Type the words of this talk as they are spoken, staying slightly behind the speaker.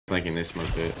Thinking they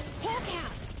smoked it.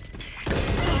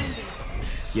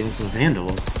 Yeah, it's a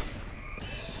vandal.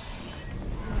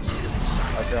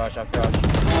 Up rush.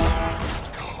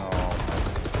 Oh.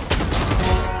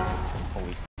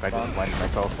 Holy, I just blinded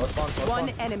myself. One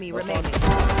enemy remaining.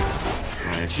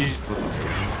 Nice.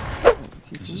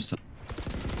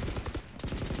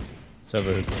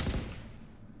 Severed.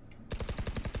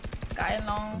 Sky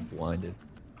long. Blinded.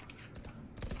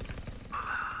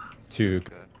 Two.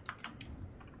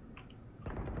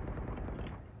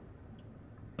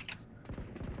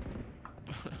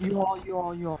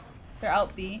 You. They're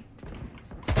out B.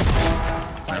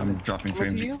 I'm dropping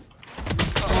frame.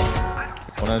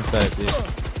 One on site, dude.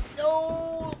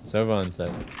 No. Server on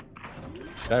site.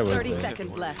 Guy was 30 there.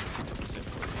 seconds left.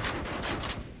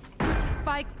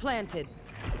 Spike planted.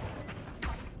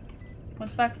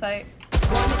 One's back site.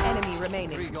 One enemy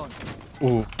remaining.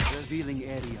 Ooh. Revealing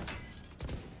area.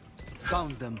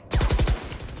 Found them.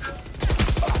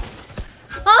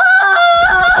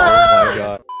 Oh my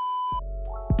god.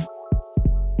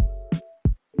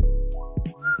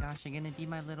 Gosh, you're gonna be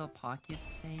my little pocket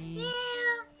sage. Yeah.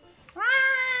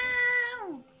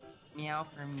 Wow. Meow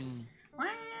for me. Wow.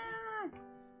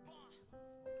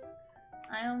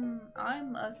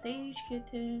 I'm a sage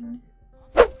kitten.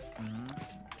 Alright,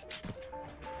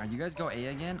 you guys go A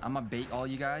again. I'm gonna bait all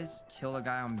you guys, kill a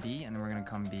guy on B, and then we're gonna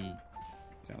come B.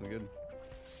 Sounds good.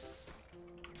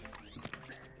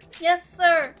 Yes,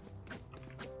 sir.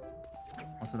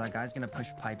 Also, that guy's gonna push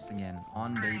pipes again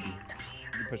on baby. You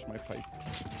can push my pipe.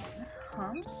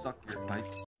 Huh? Suck your pipe.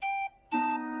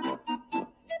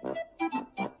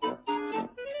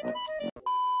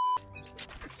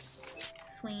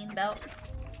 Swing belt.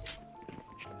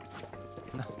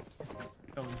 No.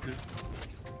 That was good.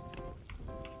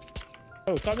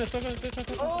 Oh, stop this.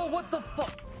 Oh, what the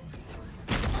fuck?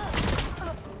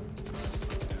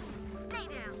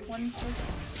 One push.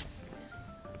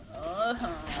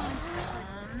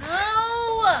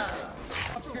 No!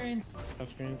 Top screens.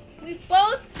 We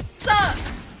both suck!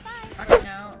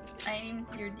 No, I didn't even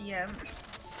see your DM.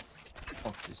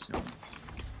 Fuck this shit.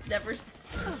 Just never.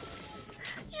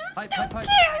 You Pipe. don't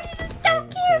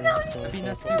care about me! Be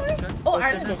next to you, check. Oh,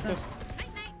 I You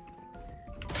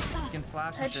can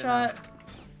flash and shit headshot. now.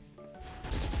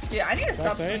 Dude, I need to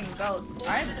stop swinging belts.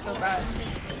 I am so bad.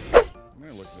 I'm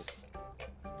gonna look at this.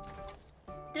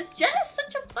 This Jet is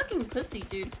such a fucking pussy,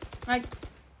 dude. Like,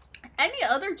 any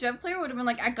other Jet player would have been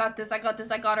like, I got this, I got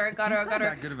her.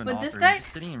 But this guy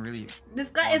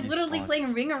is literally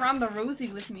playing Ring Around the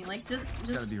Rosie with me. Like, just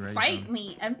fight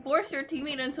me and force your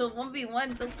teammate into a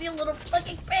 1v1. Don't be a little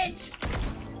fucking bitch.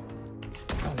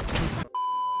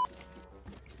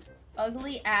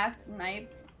 Ugly ass knife.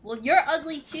 Well, you're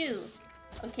ugly too.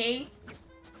 Okay?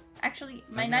 Actually,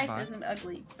 my knife isn't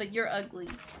ugly, but you're ugly.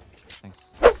 Thanks.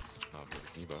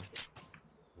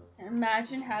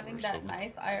 Imagine having that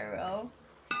knife IRL.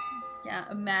 Yeah,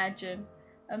 imagine.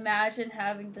 Imagine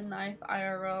having the knife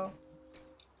IRL.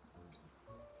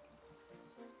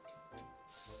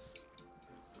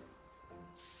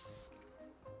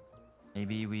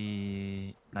 Maybe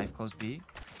we knife close B.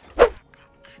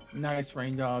 Nice,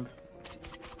 rain dog.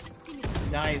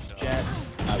 Nice, Jet.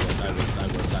 I will.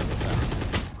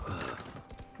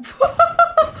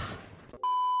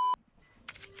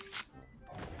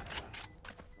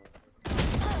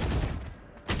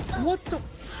 What the?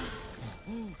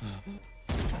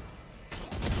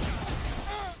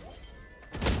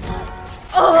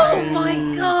 Oh my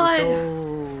god!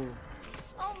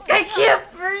 I can't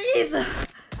breathe!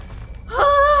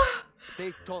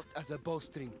 Stay taut as a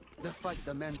bowstring. The fight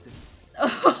demands it.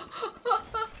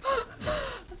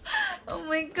 Oh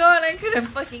my god, I couldn't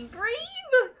fucking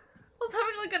breathe! I was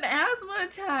having like an asthma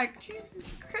attack.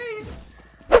 Jesus Christ.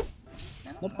 I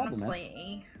don't want to play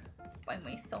A by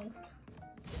myself.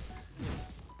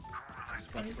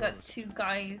 When he's got two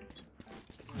guys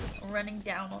running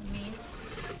down on me.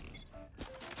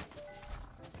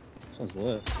 Sounds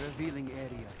lit. Revealing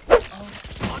area.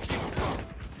 Oh.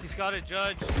 He's got a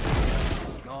judge.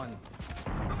 Gone.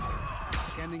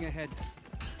 Scanning ahead.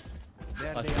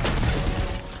 There Watch. they are.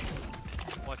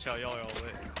 Watch out, y'all are all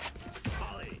lit.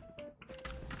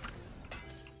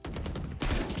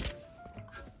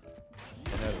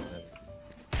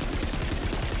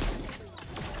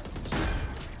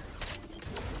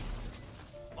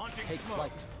 Take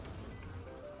flight.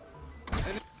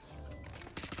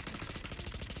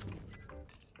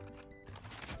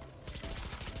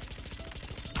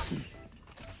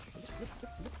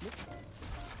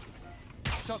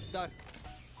 Shock dark.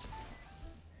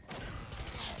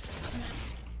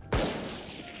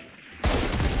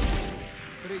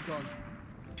 Three gone.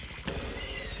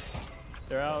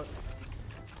 They're out.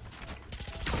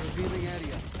 Revealing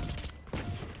area.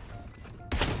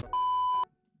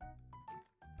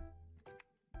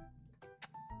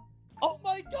 Oh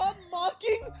my god,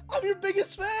 mocking! I'm your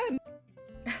biggest fan!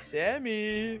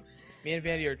 Sammy! Me and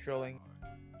Vandy are trolling.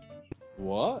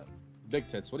 What? Big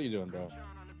tits, what are you doing, bro?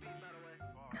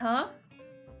 Huh?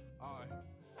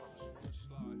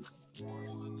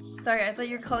 Sorry, I thought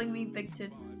you were calling me big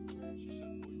tits.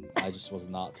 I just was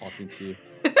not talking to you.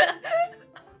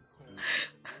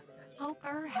 Hope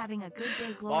are having a good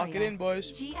day, Gloria. Lock it in,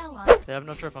 boys. They have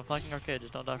no trip. I'm flanking arcade.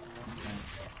 Just don't die from me.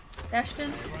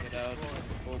 Ashton? Get out.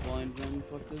 Full blind gen.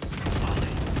 Fuck this.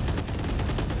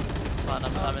 Fine,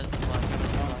 I'm instant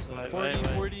flanking. Wait, wait.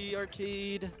 40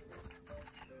 arcade.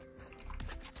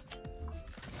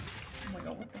 Oh my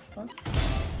god, what the fuck?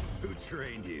 Who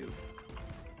trained you?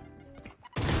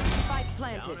 Spike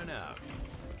planted. Down and out.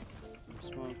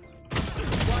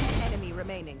 One enemy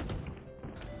remaining.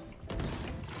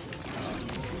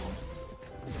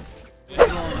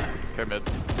 Pyramid.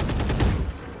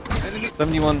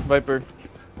 71 Viper.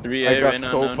 3A I got right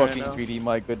now. so fucking greedy,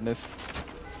 my goodness.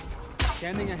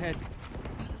 Scanning ahead.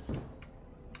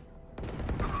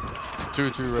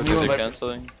 2-2 right They're there.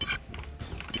 Canceling.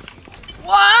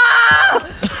 Wow!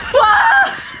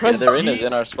 Wow! Yeah, they're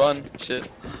in our spawn.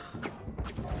 Shit.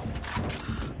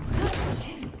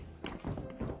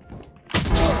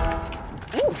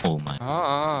 Oh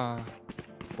my.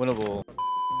 Winnable.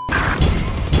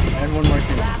 And one more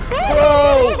team.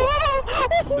 Bro!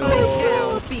 Spike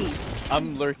down B.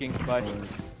 I'm lurking. Bye.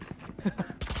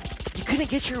 You couldn't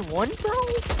get your one, bro?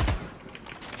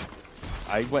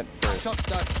 I went first.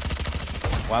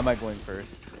 Why am I going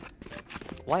first?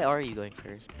 Why are you going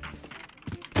first?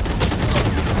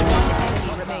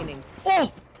 Enemy remaining.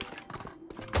 Oh!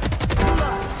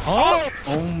 Oh!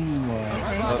 Oh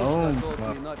my. Oh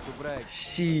my.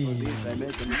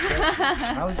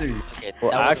 How's it? Okay,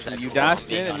 Well, that actually, wasn't you that dashed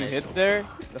cool, in and you being hit there.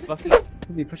 The fucking.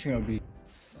 Could be pushing out B.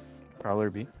 Prowler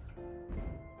B.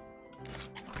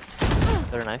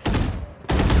 honest. They're knife.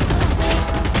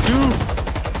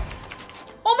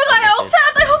 Oh my god, I ult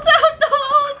tapped! I ult tapped! No,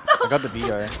 stop! I got the B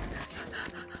guy.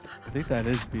 I think that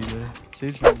is B there.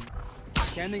 Sage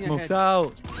Scanning smokes ahead.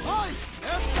 out.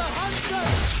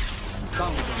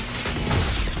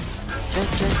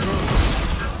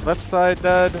 Left side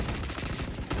dead.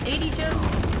 80 Jim.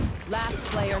 Last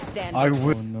player standing. I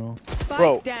would. Oh no. Spike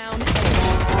Bro. down A.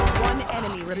 One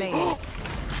enemy remaining.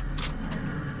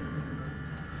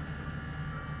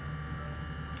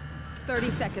 Thirty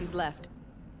seconds left.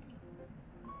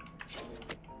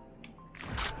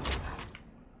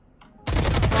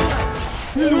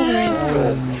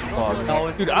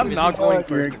 Dude, I'm not going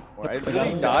first. I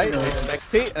literally die, and I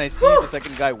spectate, and I see the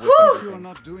second guy whip everything.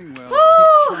 Not doing well.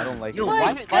 I don't like it. Oh why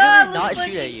my did god, we not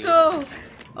let's shoot at fucking you? go!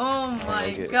 Oh like my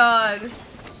it. god.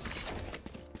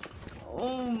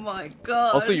 Oh my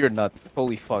god. Also, you're nuts.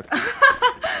 Holy fuck.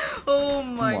 Oh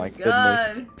my my goodness.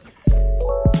 god.